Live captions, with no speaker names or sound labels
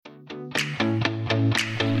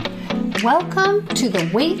Welcome to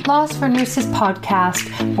the Weight Loss for Nurses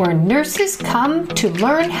podcast, where nurses come to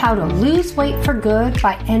learn how to lose weight for good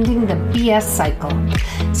by ending the BS cycle.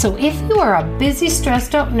 So if you are a busy,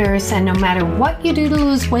 stressed out nurse and no matter what you do to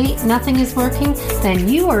lose weight, nothing is working, then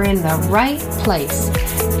you are in the right place.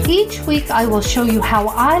 Each week I will show you how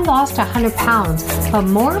I lost 100 pounds, but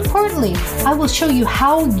more importantly, I will show you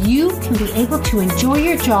how you can be able to enjoy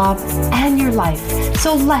your job and your life.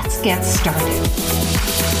 So let's get started.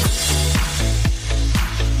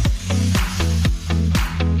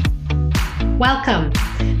 Welcome.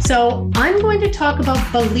 So I'm going to talk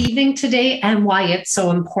about believing today and why it's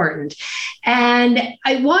so important. And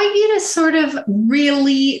I want you to sort of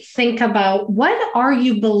really think about, what are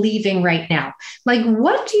you believing right now? Like,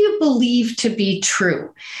 what do you believe to be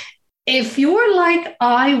true? If you're like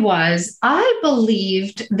I was, I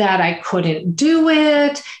believed that I couldn't do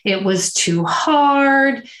it. It was too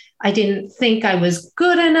hard. I didn't think I was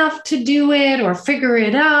good enough to do it or figure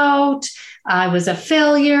it out. I was a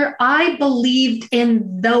failure. I believed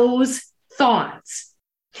in those thoughts.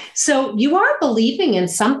 So you are believing in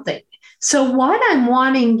something. So what I'm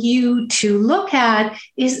wanting you to look at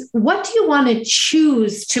is, what do you want to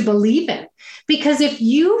choose to believe in? Because if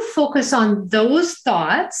you focus on those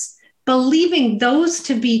thoughts, believing those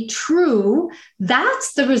to be true,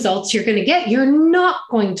 that's the results you're going to get. You're not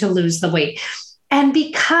going to lose the weight. And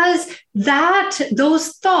because those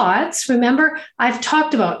thoughts, remember, I've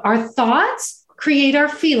talked about our thoughts create our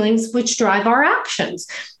feelings, which drive our actions.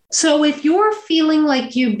 So if you're feeling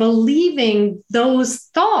like you're believing those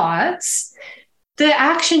thoughts, the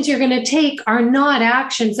actions you're going to take are not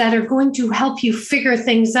actions that are going to help you figure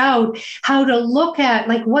things out, how to look at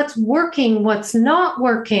like what's working, what's not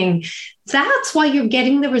working. That's why you're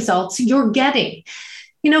getting the results you're getting.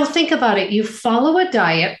 Think about it. You follow a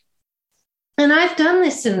diet. And I've done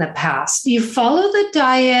this in the past. You follow the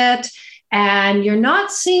diet and you're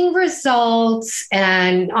not seeing results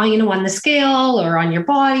and, on the scale or on your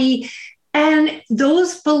body. And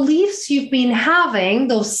those beliefs you've been having,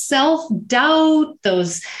 those self-doubt,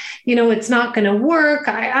 those, it's not going to work.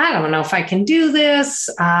 I don't know if I can do this.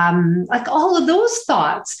 Like all of those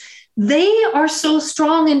thoughts, they are so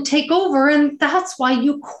strong and take over. And that's why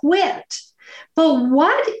you quit. But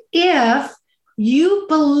what if you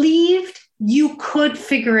believed you could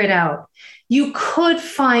figure it out? You could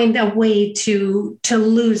find a way to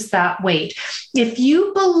lose that weight. If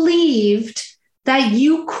you believed that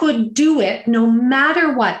you could do it no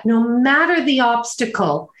matter what, no matter the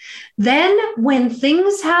obstacle, then when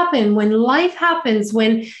things happen, when life happens,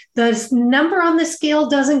 when the number on the scale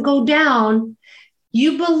doesn't go down,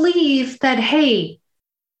 you believe that, hey,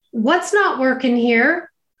 what's not working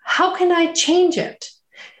here? How can I change it?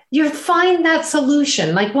 You find that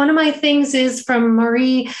solution. Like one of my things is from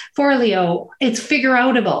Marie Forleo, it's figure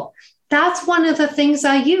outable. That's one of the things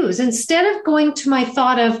I use. Instead of going to my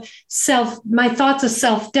thoughts of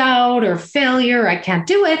self-doubt or failure, I can't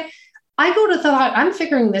do it, I go to the thought, I'm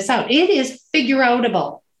figuring this out. It is figure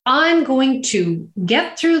outable. I'm going to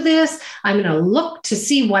get through this. I'm going to look to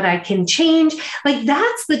see what I can change. Like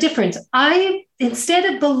that's the difference.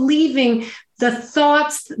 Instead of believing the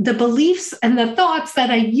thoughts, the beliefs and the thoughts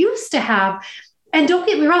that I used to have, and don't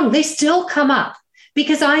get me wrong, they still come up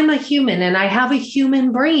because I'm a human and I have a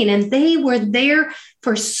human brain and they were there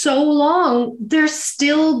for so long. They're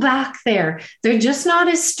still back there. They're just not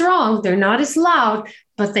as strong. They're not as loud,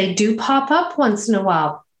 but they do pop up once in a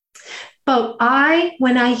while. But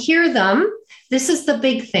when I hear them, this is the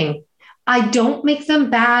big thing. I don't make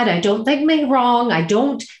them bad. I don't make them wrong. I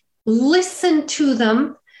don't listen to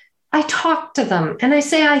them. I talk to them and I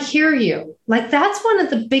say, I hear you. Like that's one of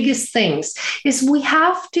the biggest things is we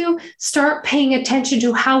have to start paying attention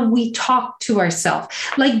to how we talk to ourselves.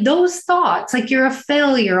 Like those thoughts, like you're a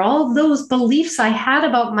failure, all those beliefs I had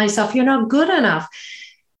about myself, you're not good enough.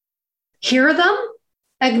 Hear them,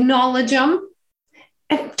 acknowledge them,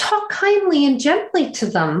 and talk kindly and gently to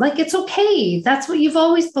them. Like, it's okay. That's what you've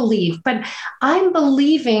always believed. But I'm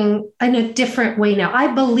believing in a different way now. I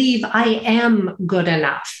believe I am good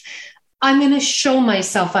enough. I'm going to show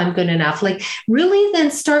myself I'm good enough. Like, really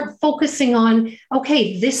then start focusing on,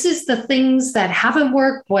 okay, this is the things that haven't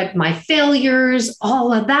worked, what my failures,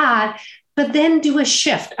 all of that. But then do a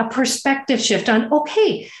shift, a perspective shift on,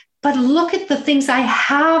 okay, but look at the things I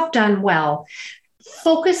have done well.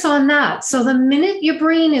 Focus on that. So the minute your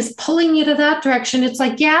brain is pulling you to that direction, it's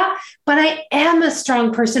like, yeah, but I am a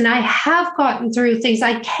strong person. I have gotten through things.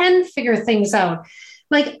 I can figure things out.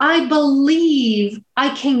 Like, I believe I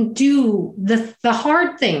can do the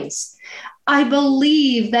hard things. I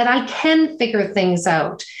believe that I can figure things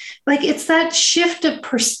out. Like, it's that shift of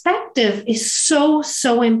perspective perspective is so,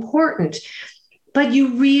 so important. But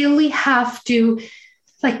you really have to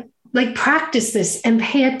practice this and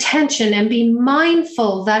pay attention and be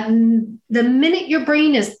mindful that the minute your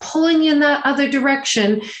brain is pulling you in that other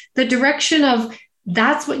direction, the direction of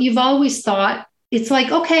that's what you've always thought, it's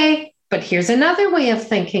like, okay, but here's another way of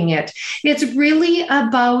thinking it. It's really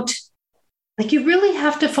about, you really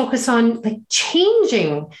have to focus on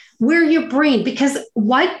changing where your brain, because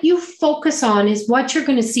what you focus on is what you're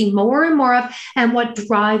going to see more and more of and what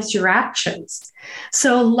drives your actions.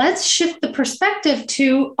 So let's shift the perspective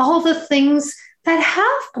to all the things that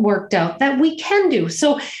have worked out that we can do.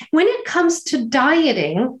 So when it comes to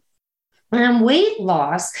dieting and weight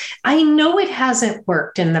loss, I know it hasn't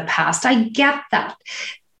worked in the past. I get that.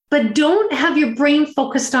 But don't have your brain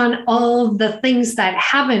focused on all the things that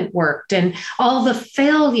haven't worked and all the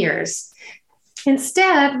failures.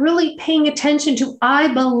 Instead, really paying attention to, I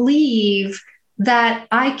believe that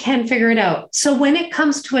I can figure it out. So when it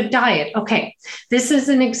comes to a diet, okay, this is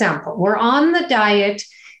an example. We're on the diet,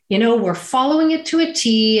 we're following it to a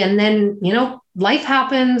T, and then, life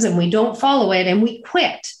happens and we don't follow it and we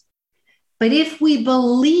quit. But if we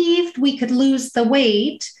believed we could lose the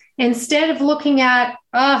weight, instead of looking at,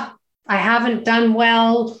 I haven't done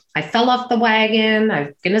well, I fell off the wagon,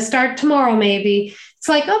 I'm going to start tomorrow maybe. It's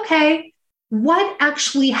like, okay, what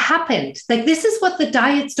actually happened? This is what the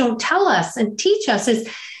diets don't tell us and teach us, is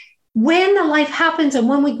when the life happens and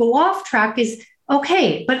when we go off track is,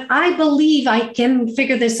 okay, but I believe I can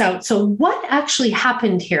figure this out. So what actually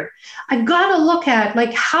happened here? I've got to look at,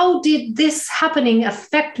 how did this happening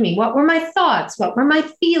affect me? What were my thoughts? What were my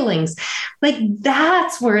feelings?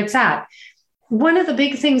 That's where it's at. One of the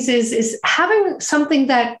big things is having something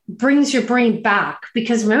that brings your brain back,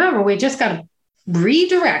 because remember, we just got to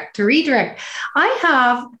redirect. I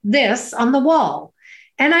have this on the wall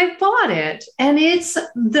and I bought it, and it's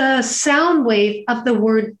the sound wave of the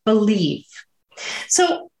word believe.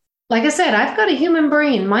 So, like I said, I've got a human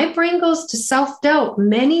brain. My brain goes to self-doubt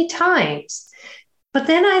many times. But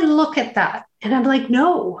then I look at that and I'm like,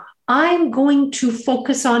 no, I'm going to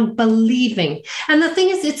focus on believing. And the thing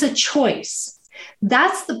is, it's a choice.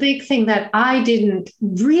 That's the big thing that I didn't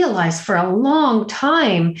realize for a long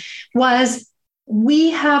time was we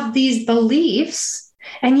have these beliefs.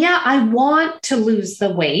 And yeah, I want to lose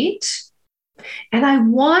the weight and I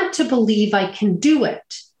want to believe I can do it.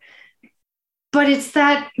 But it's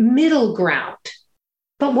that middle ground.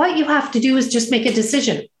 But what you have to do is just make a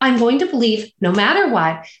decision. I'm going to believe no matter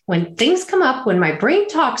what, when things come up, when my brain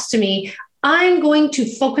talks to me, I'm going to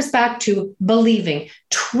focus back to believing,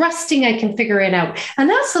 trusting I can figure it out. And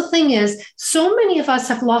that's the thing is, so many of us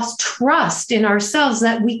have lost trust in ourselves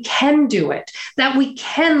that we can do it, that we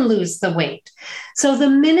can lose the weight. So the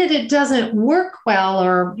minute it doesn't work well,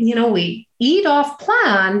 or, we eat off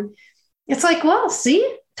plan, it's like, well,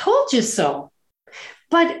 see, told you so.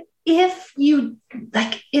 But if you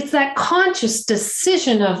it's that conscious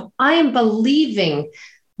decision of, I am believing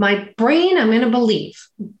my brain, I'm going to believe.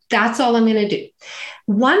 That's all I'm going to do.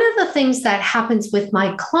 One of the things that happens with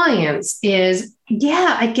my clients is,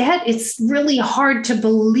 I get it's really hard to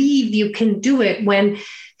believe you can do it when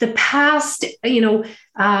the past,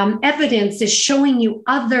 evidence is showing you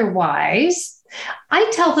otherwise.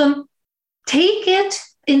 I tell them, take it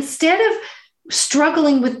instead of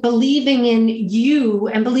struggling with believing in you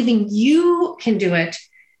and believing you can do it,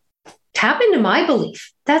 tap into my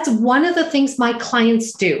belief. That's one of the things my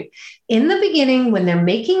clients do. In the beginning, when they're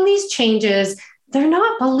making these changes, they're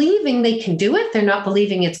not believing they can do it. They're not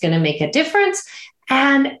believing it's going to make a difference.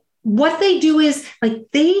 And what they do is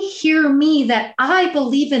they hear me that I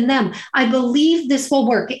believe in them. I believe this will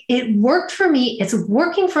work. It worked for me. It's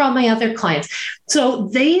working for all my other clients. So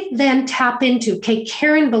they then tap into, okay,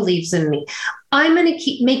 Karen believes in me. I'm going to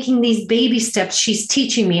keep making these baby steps she's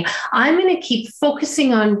teaching me. I'm going to keep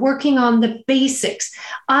focusing on working on the basics.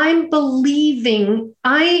 I believe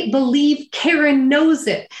Karen knows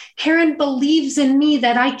it. Karen believes in me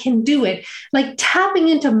that I can do it. Tapping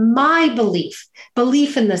into my belief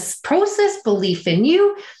in this process, belief in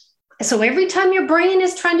you. So every time your brain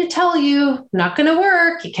is trying to tell you, not going to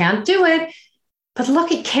work, you can't do it. But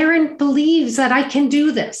look at Karen believes that I can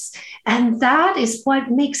do this. And that is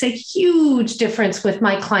what makes a huge difference with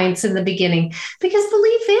my clients in the beginning, because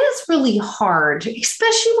belief is really hard,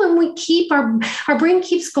 especially when we keep our brain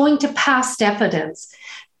keeps going to past evidence.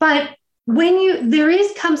 But when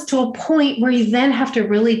comes to a point where you then have to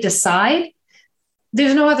really decide,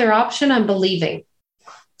 there's no other option. I'm believing.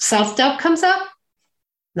 Self-doubt comes up,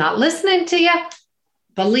 not listening to you.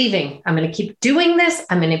 Believing, I'm going to keep doing this.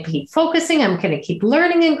 I'm going to keep focusing. I'm going to keep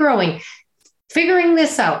learning and growing, figuring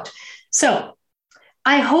this out. So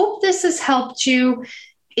I hope this has helped you.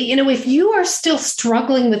 If you are still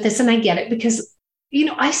struggling with this, and I get it, because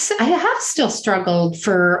I have still struggled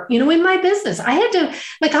in my business. I had to,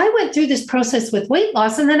 I went through this process with weight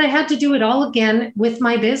loss, and then I had to do it all again with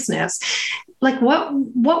my business.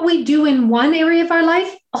 What we do in one area of our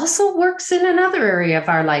life also works in another area of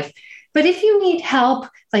our life. But if you need help,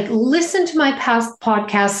 listen to my past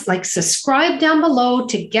podcasts, subscribe down below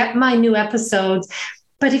to get my new episodes.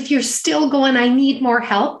 But if you're still going, I need more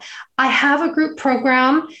help, I have a group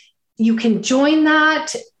program. You can join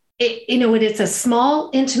that. It's a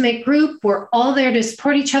small, intimate group. We're all there to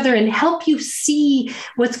support each other and help you see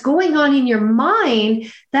what's going on in your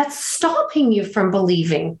mind that's stopping you from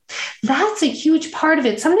believing. That's a huge part of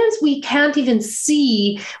it. Sometimes we can't even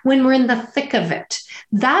see when we're in the thick of it.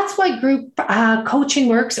 That's why group coaching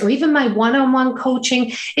works, or even my one-on-one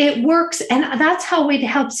coaching, it works. And that's how it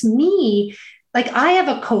helps me. I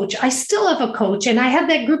have a coach. I still have a coach. And I had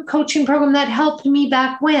that group coaching program that helped me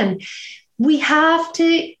back when. We have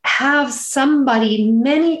to have somebody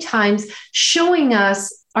many times showing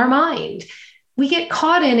us our mind. We get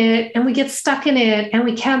caught in it and we get stuck in it and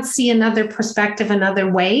we can't see another perspective,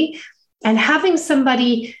 another way. And having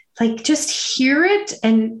somebody just hear it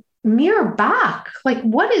and mirror back,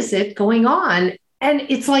 what is it going on? And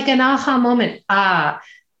it's like an aha moment. I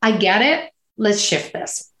get it. Let's shift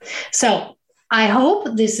this. So I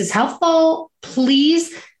hope this is helpful.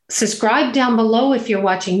 Please subscribe down below if you're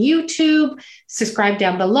watching YouTube. Subscribe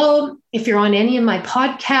down below if you're on any of my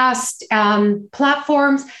podcast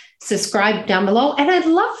platforms. Subscribe down below. And I'd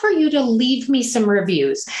love for you to leave me some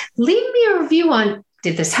reviews. Leave me a review on,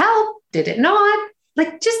 did this help? Did it not?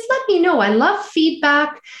 Just let me know. I love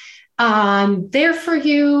feedback. I'm there for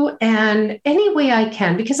you and any way I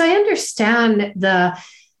can, because I understand the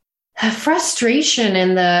frustration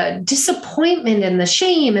and the disappointment and the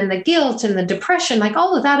shame and the guilt and the depression,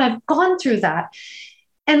 all of that. I've gone through that.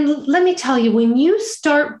 And let me tell you, when you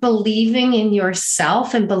start believing in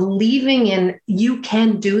yourself and believing in you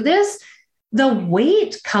can do this, the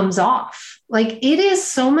weight comes off. It is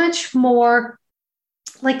so much more,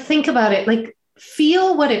 think about it,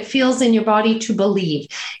 feel what it feels in your body to believe.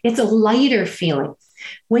 It's a lighter feeling.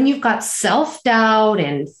 When you've got self-doubt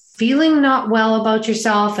and feeling not well about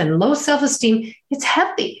yourself and low self-esteem, it's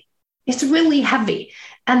heavy. It's really heavy.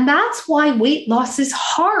 And that's why weight loss is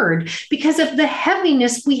hard, because of the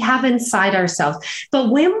heaviness we have inside ourselves. But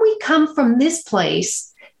when we come from this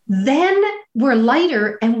place, then we're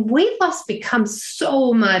lighter and weight loss becomes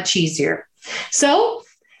so much easier. So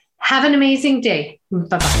have an amazing day.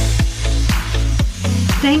 Bye-bye.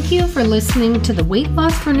 Thank you for listening to the Weight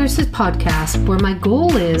Loss for Nurses podcast, where my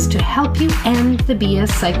goal is to help you end the BS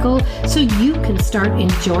cycle so you can start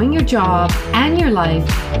enjoying your job and your life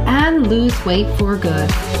and lose weight for good.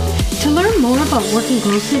 To learn more about working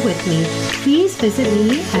closely with me, please visit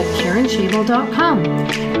me at KarenShabel.com,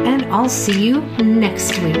 and I'll see you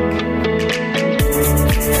next week.